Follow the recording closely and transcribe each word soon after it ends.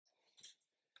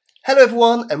Hello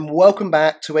everyone and welcome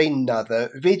back to another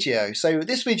video. So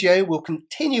this video will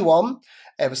continue on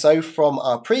ever so from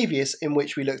our previous in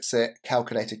which we looked at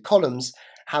calculated columns.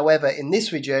 However, in this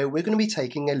video we're going to be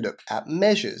taking a look at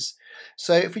measures.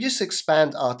 So if we just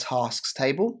expand our tasks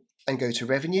table and go to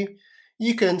revenue,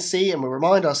 you can see and we'll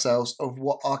remind ourselves of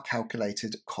what our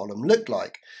calculated column looked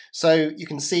like. So you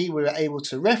can see we were able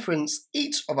to reference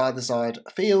each of our desired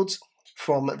fields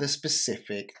from the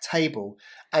specific table.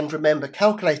 And remember,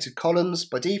 calculated columns,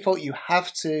 by default, you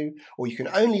have to, or you can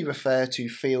only refer to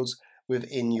fields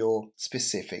within your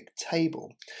specific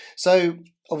table. So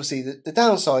obviously the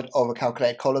downside of a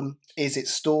calculated column is it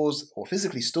stores or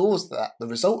physically stores the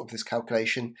result of this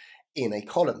calculation in a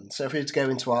column. So if we were to go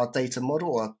into our data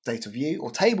model or data view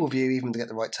or table view, even to get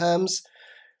the right terms,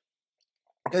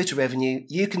 go to revenue,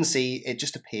 you can see it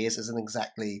just appears as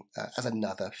as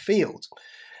another field.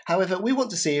 However, we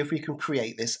want to see if we can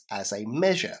create this as a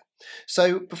measure.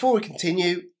 So before we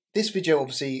continue, this video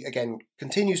obviously again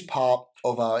continues part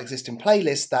of our existing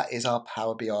playlist that is our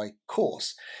Power BI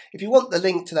course. If you want the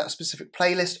link to that specific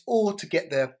playlist or to get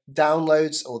the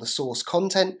downloads or the source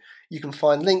content, you can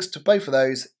find links to both of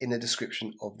those in the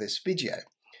description of this video.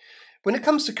 When it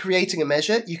comes to creating a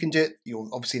measure, you can do it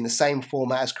obviously in the same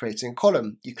format as creating a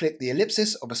column. You click the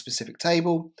ellipsis of a specific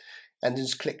table and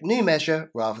just click new measure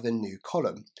rather than new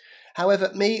column.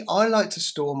 However, I like to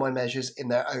store my measures in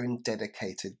their own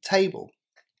dedicated table.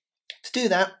 To do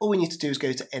that, all we need to do is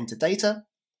go to enter data.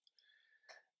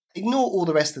 Ignore all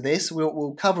the rest of this.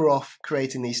 We'll cover off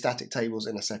creating these static tables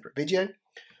in a separate video.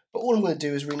 But all I'm going to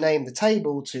do is rename the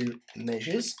table to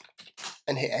measures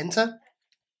and hit enter.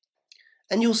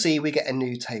 And you'll see we get a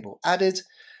new table added.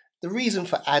 The reason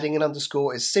for adding an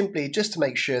underscore is simply just to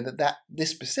make sure that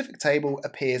this specific table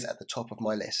appears at the top of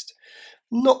my list.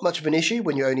 Not much of an issue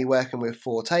when you're only working with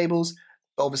 4 tables,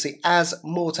 but obviously as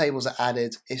more tables are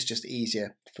added, it's just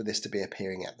easier for this to be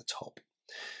appearing at the top.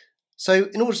 So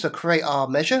in order to create our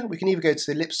measure, we can either go to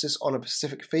the ellipsis on a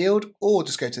specific field or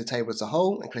just go to the table as a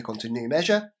whole and click onto new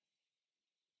measure.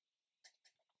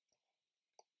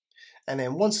 And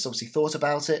then once it's obviously thought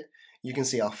about it, you can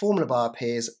see our formula bar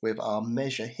appears with our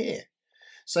measure here.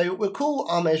 So we'll call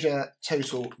our measure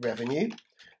total revenue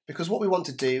because what we want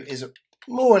to do is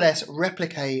more or less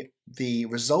replicate the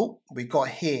result we got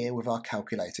here with our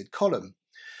calculated column.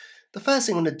 The first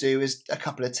thing I'm going to do is a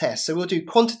couple of tests. So we'll do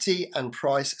quantity and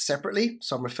price separately.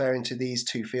 So I'm referring to these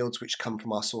 2 fields which come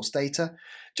from our source data,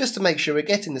 just to make sure we're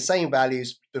getting the same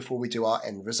values before we do our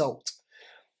end result.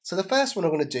 So the first one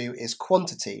I'm going to do is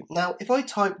quantity. Now, if I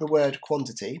type the word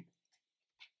quantity,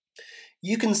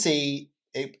 you can see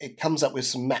it comes up with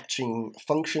some matching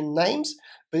function names,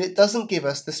 but it doesn't give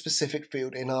us the specific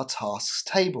field in our tasks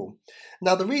table.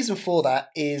 Now, the reason for that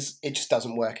is it just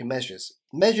doesn't work in measures.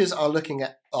 Measures are looking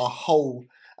at our whole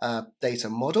data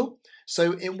model,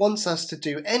 so it wants us to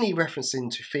do any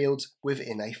referencing to fields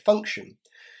within a function.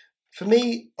 For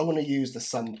me, I'm going to use the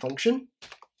sum function,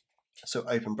 so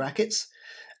open brackets,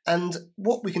 and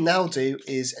what we can now do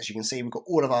is, as you can see, we've got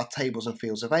all of our tables and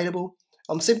fields available.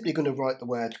 I'm simply going to write the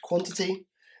word quantity,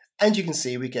 and you can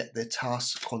see we get the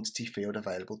task quantity field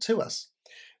available to us.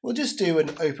 We'll just do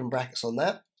an open brackets on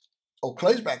that, or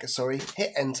close brackets, sorry,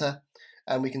 hit enter,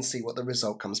 and we can see what the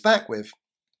result comes back with.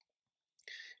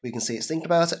 We can see it's thinking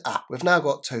about it. We've now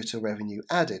got total revenue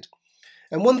added.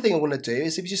 And one thing I want to do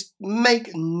is if you just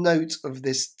make note of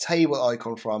this table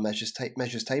icon for our measures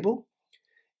table,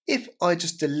 if I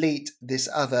just delete this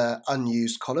other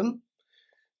unused column,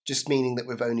 just meaning that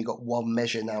we've only got one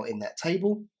measure now in that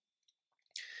table,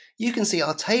 you can see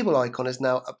our table icon is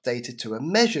now updated to a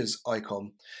measures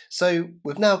icon. So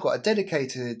we've now got a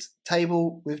dedicated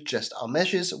table with just our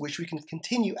measures, which we can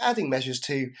continue adding measures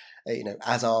to,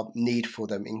 as our need for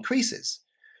them increases.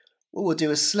 What we'll do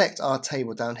is select our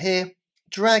table down here,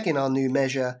 drag in our new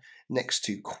measure next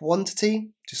to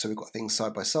quantity, just so we've got things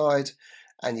side by side,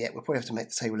 and yet we'll probably have to make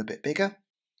the table a bit bigger.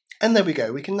 And there we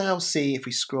go. We can now see if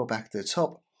we scroll back to the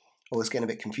top. It's getting a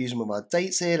bit confusing with our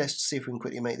dates here. Let's see if we can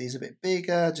quickly make these a bit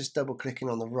bigger. Just double clicking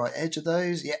on the right edge of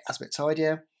those. Yeah, that's a bit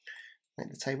tidier. Make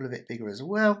the table a bit bigger as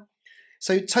well.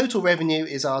 So total revenue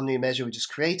is our new measure we just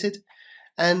created.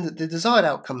 And the desired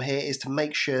outcome here is to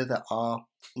make sure that our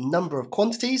number of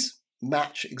quantities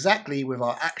match exactly with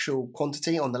our actual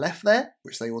quantity on the left there,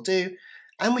 which they will do.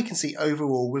 And we can see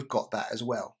overall we've got that as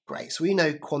well. Great. So we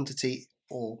know quantity,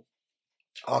 or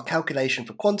our calculation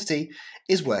for quantity,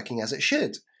 is working as it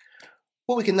should.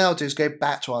 What we can now do is go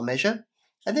back to our measure,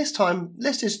 and this time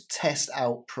let's just test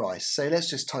out price. So let's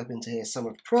just type into here sum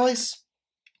of price.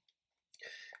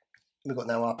 We've got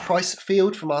now our price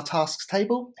field from our tasks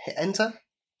table, hit enter.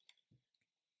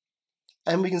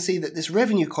 and we can see that this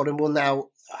revenue column will now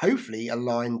hopefully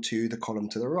align to the column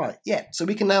to the right. Yeah, so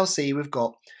we can now see we've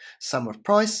got sum of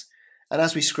price, and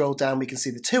as we scroll down we can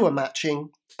see the two are matching,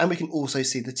 and we can also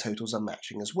see the totals are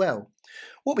matching as well.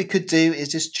 What we could do is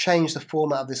just change the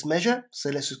format of this measure. So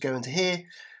let's just go into here,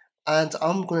 and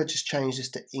I'm going to just change this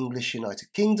to English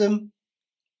United Kingdom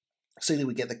so that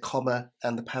we get the comma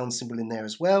and the pound symbol in there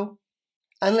as well.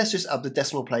 And let's just up the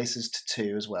decimal places to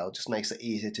 2 as well, just makes it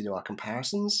easier to do our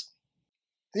comparisons.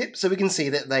 Yep, so we can see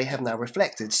that they have now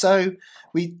reflected. So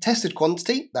we tested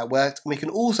quantity, that worked, and we can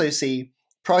also see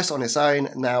price on its own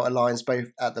now aligns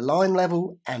both at the line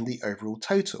level and the overall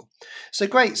total. So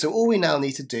great, so all we now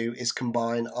need to do is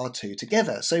combine our two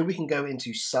together. So we can go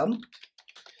into sum,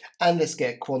 and let's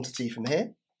get quantity from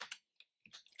here.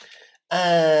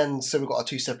 And so we've got our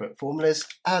two separate formulas.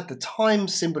 Add the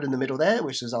times symbol in the middle there,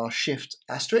 which is our shift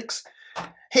asterisk.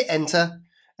 Hit enter,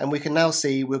 and we can now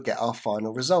see we'll get our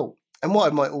final result. And what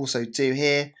I might also do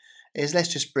here is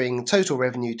let's just bring total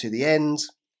revenue to the end.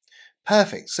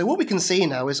 Perfect. So what we can see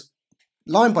now is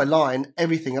line by line,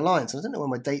 everything aligns. I don't know why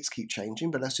my dates keep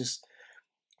changing, but let's just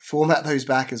format those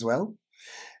back as well.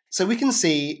 So we can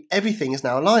see everything is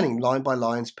now aligning line by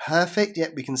line. It's perfect.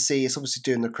 Yet we can see it's obviously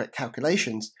doing the correct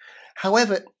calculations.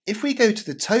 However, if we go to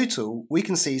the total, we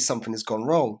can see something has gone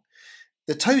wrong.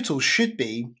 The total should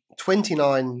be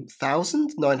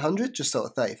 29,900, just sort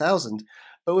of 30,000,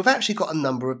 but we've actually got a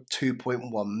number of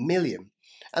 2.1 million.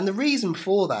 And the reason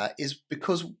for that is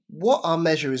because what our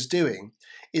measure is doing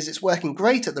is it's working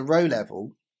great at the row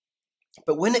level,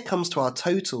 but when it comes to our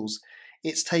totals,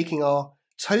 it's taking our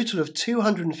total of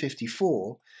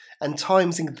 254 and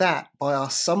timesing that by our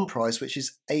sum price, which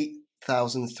is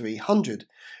 8,300,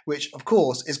 which of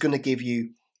course is going to give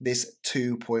you this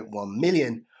 2.1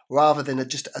 million rather than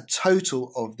just a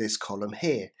total of this column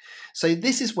here. So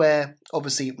this is where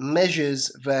obviously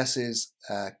measures versus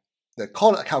the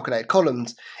calculated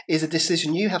columns is a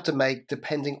decision you have to make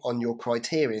depending on your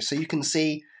criteria. So you can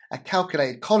see a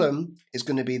calculated column is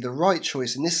going to be the right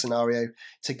choice in this scenario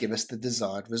to give us the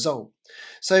desired result.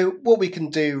 So what we can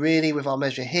do really with our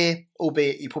measure here,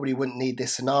 albeit you probably wouldn't need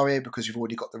this scenario because you've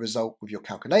already got the result with your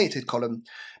calculated column,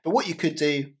 but what you could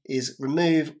do is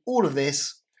remove all of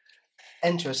this,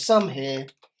 enter a sum here,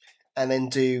 and then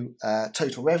do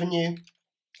total revenue.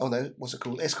 Oh no, what's it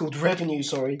called? It's called revenue,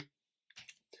 sorry.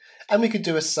 And we could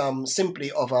do a sum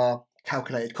simply of our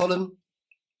calculated column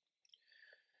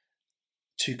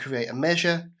to create a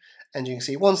measure. And you can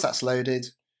see once that's loaded,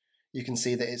 you can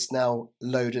see that it's now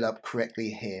loaded up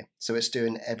correctly here. So it's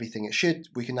doing everything it should.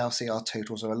 We can now see our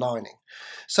totals are aligning.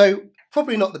 So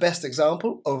probably not the best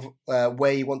example of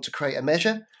where you want to create a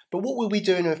measure, but what we'll be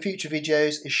doing in future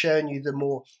videos is showing you the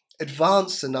more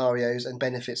advanced scenarios and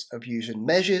benefits of using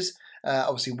measures,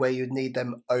 obviously where you'd need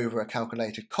them over a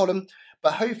calculated column.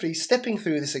 But hopefully stepping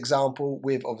through this example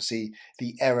with obviously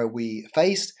the error we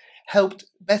faced helped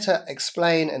better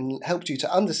explain and helped you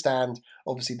to understand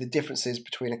obviously the differences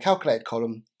between a calculated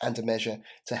column and a measure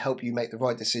to help you make the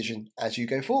right decision as you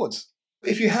go forwards.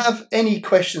 If you have any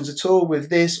questions at all with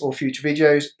this or future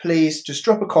videos, please just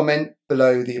drop a comment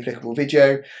below the applicable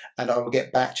video and I will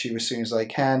get back to you as soon as I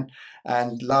can.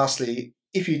 And lastly,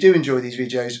 if you do enjoy these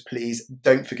videos, please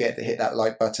don't forget to hit that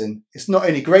like button. It's not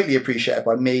only greatly appreciated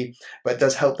by me, but it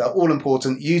does help that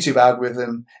all-important YouTube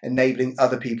algorithm, enabling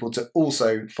other people to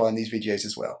also find these videos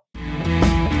as well.